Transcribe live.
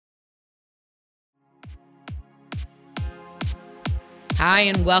Hi,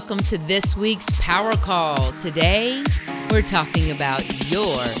 and welcome to this week's Power Call. Today, we're talking about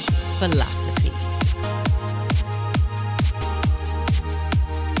your philosophy.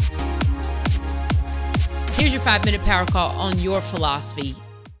 Here's your 5-minute Power Call on your philosophy.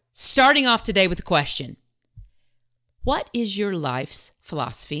 Starting off today with a question. What is your life's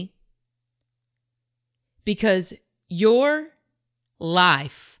philosophy? Because your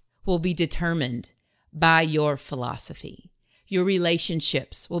life will be determined by your philosophy. Your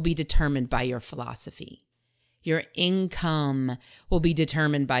relationships will be determined by your philosophy. Your income will be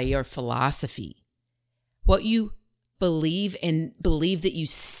determined by your philosophy. What you believe and believe that you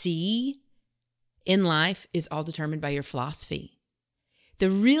see in life is all determined by your philosophy. The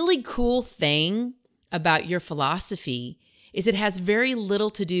really cool thing about your philosophy is it has very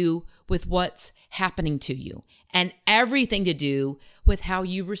little to do with what's happening to you and everything to do with how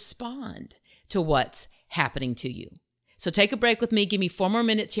you respond to what's happening to you. So take a break with me. Give me 4 more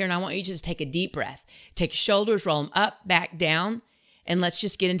minutes here, and I want you to just take a deep breath. Take your shoulders, roll them up, back, down, and let's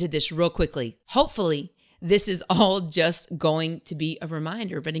just get into this real quickly. Hopefully, this is all just going to be a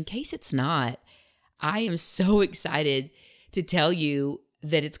reminder, but in case it's not, I am so excited to tell you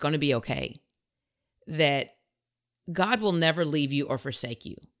that it's going to be okay, that God will never leave you or forsake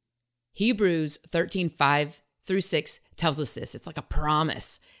you. Hebrews 13:5-6 tells us this. It's like a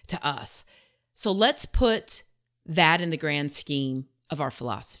promise to us. So let's put that in the grand scheme of our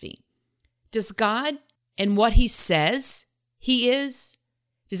philosophy. Does God and what he says he is,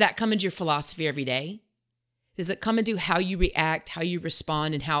 does that come into your philosophy every day? Does it come into how you react, how you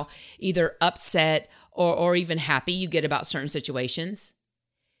respond, and how either upset or even happy you get about certain situations?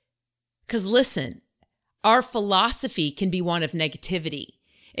 Because listen, our philosophy can be one of negativity.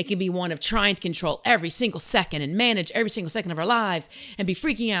 It can be one of trying to control every single second and manage every single second of our lives and be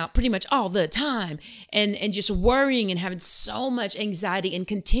freaking out pretty much all the time and just worrying and having so much anxiety and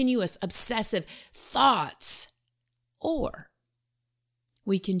continuous obsessive thoughts. Or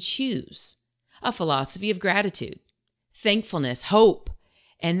we can choose a philosophy of gratitude, thankfulness, hope,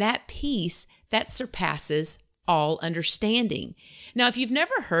 and that peace that surpasses all understanding. Now, if you've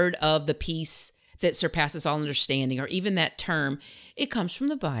never heard of the peace that surpasses all understanding, or even that term, it comes from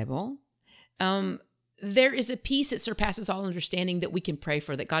the Bible. There is a peace that surpasses all understanding that we can pray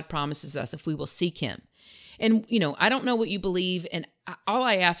for, that God promises us if we will seek him. And, I don't know what you believe, and all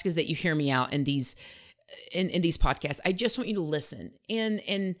I ask is that you hear me out in these podcasts. I just want you to listen.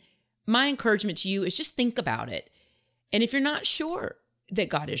 And my encouragement to you is just think about it. And if you're not sure that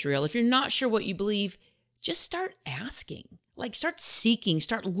God is real, if you're not sure what you believe, just start asking. Like, start seeking,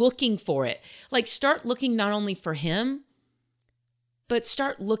 start looking for it. Like, start looking not only for him, but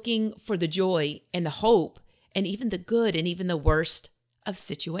start looking for the joy and the hope and even the good and even the worst of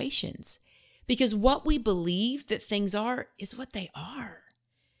situations. Because what we believe that things are is what they are.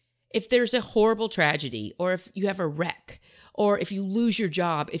 If there's a horrible tragedy, or if you have a wreck, or if you lose your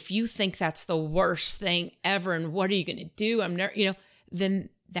job, if you think that's the worst thing ever and what are you going to do? Then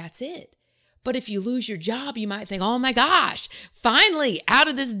that's it. But if you lose your job, you might think, oh my gosh, finally out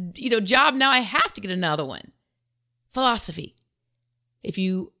of this, job, now I have to get another one. Philosophy. If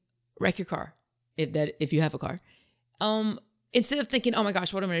you wreck your car, if you have a car, instead of thinking, oh my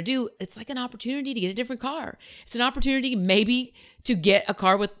gosh, what am I going to do? It's like an opportunity to get a different car. It's an opportunity maybe to get a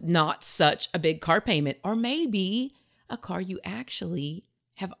car with not such a big car payment, or maybe a car you actually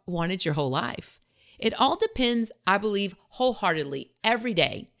have wanted your whole life. It all depends, I believe, wholeheartedly every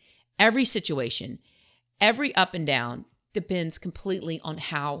day. Every situation, every up and down depends completely on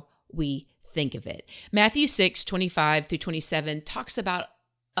how we think of it. Matthew 6:25-27 talks about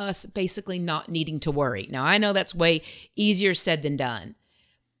us basically not needing to worry. Now, I know that's way easier said than done.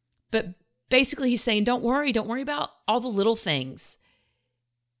 But basically, he's saying, don't worry about all the little things,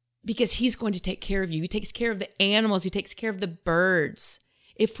 because he's going to take care of you. He takes care of the animals. He takes care of the birds.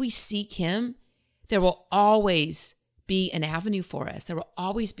 If we seek him, there will always be an avenue for us. There will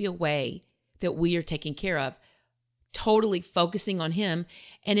always be a way that we are taken care of, totally focusing on him.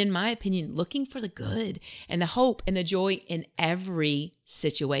 And in my opinion, looking for the good and the hope and the joy in every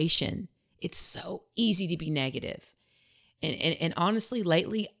situation. It's so easy to be negative. And honestly,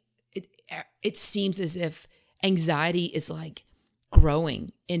 lately, it seems as if anxiety is like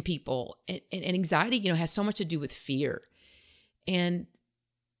growing in people. And anxiety, has so much to do with fear. And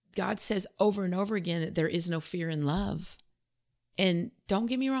God says over and over again that there is no fear in love. And don't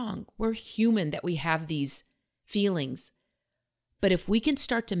get me wrong, we're human that we have these feelings. But if we can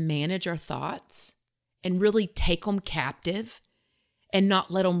start to manage our thoughts and really take them captive and not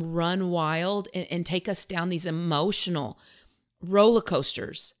let them run wild and take us down these emotional roller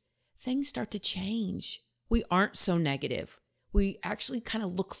coasters, things start to change. We aren't so negative. we actually kind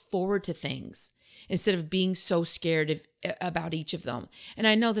of look forward to things instead of being so scared about each of them. And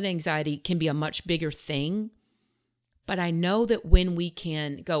I know that anxiety can be a much bigger thing, but I know that when we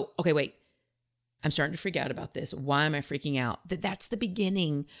can go, okay, wait, I'm starting to freak out about this. Why am I freaking out? That's the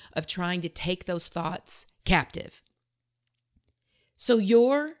beginning of trying to take those thoughts captive. So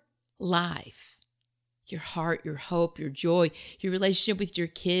your life, your heart, your hope, your joy, your relationship with your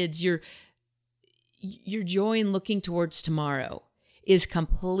kids, your joy in looking towards tomorrow is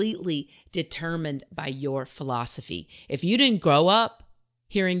completely determined by your philosophy. If you didn't grow up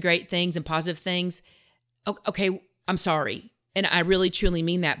hearing great things and positive things, okay, I'm sorry. And I really truly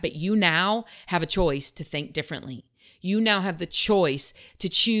mean that. But you now have a choice to think differently. You now have the choice to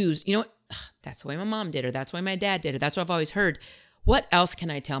choose, you know what? That's the way my mom did, or that's the way my dad did, or that's what I've always heard. What else can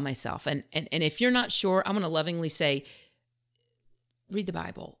I tell myself? And if you're not sure, I'm going to lovingly say, read the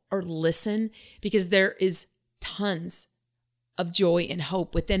Bible or listen, because there is tons of joy and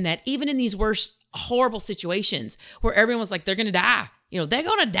hope within that, even in these worst, horrible situations where everyone was like, they're going to die. They're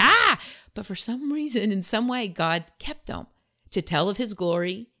going to die. But for some reason, in some way, God kept them to tell of his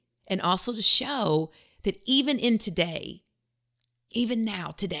glory and also to show that even in today, even now,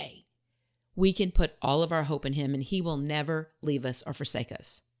 today, we can put all of our hope in him and he will never leave us or forsake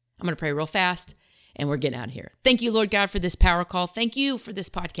us. I'm going to pray real fast and we're getting out of here. Thank you, Lord God, for this power call. Thank you for this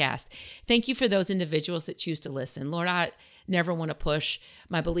podcast. Thank you for those individuals that choose to listen. Lord, I never want to push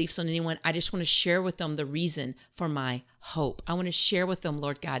my beliefs on anyone. I just want to share with them the reason for my hope. I want to share with them,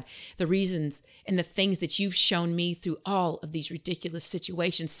 Lord God, the reasons and the things that you've shown me through all of these ridiculous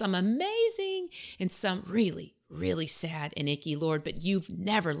situations, some amazing and some really, really sad and icky, Lord, but you've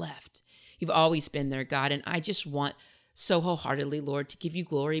never left. You've always been there, God, and I just want so wholeheartedly, Lord, to give you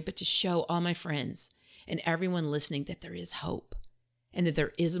glory, but to show all my friends and everyone listening that there is hope and that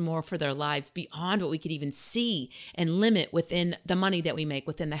there is more for their lives beyond what we could even see and limit within the money that we make,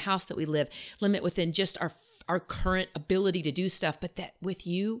 within the house that we live, limit within just our current ability to do stuff, but that with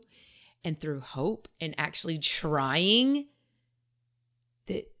you and through hope and actually trying,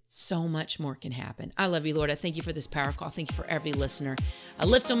 that so much more can happen. I love you, Lord. I thank you for this power call. Thank you for every listener. I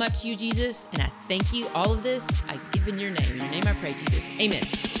lift them up to you, Jesus, and I thank you. All of this, I give in your name. In your name I pray, Jesus. Amen.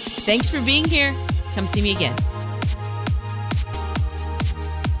 Thanks for being here. Come see me again.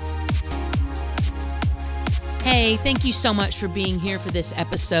 Hey, thank you so much for being here for this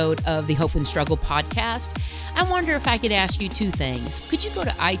episode of the Hope and Struggle podcast. I wonder if I could ask you two things. Could you go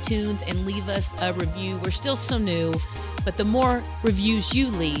to iTunes and leave us a review? We're still so new, but the more reviews you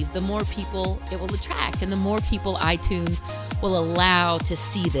leave, the more people it will attract and the more people iTunes will allow to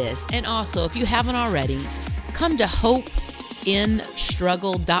see this. And also, if you haven't already, come to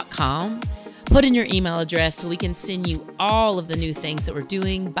hopeinstruggle.com. Put in your email address so we can send you all of the new things that we're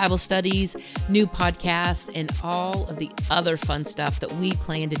doing, Bible studies, new podcasts, and all of the other fun stuff that we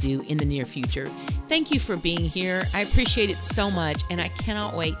plan to do in the near future. Thank you for being here. I appreciate it so much, and I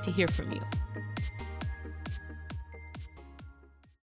cannot wait to hear from you.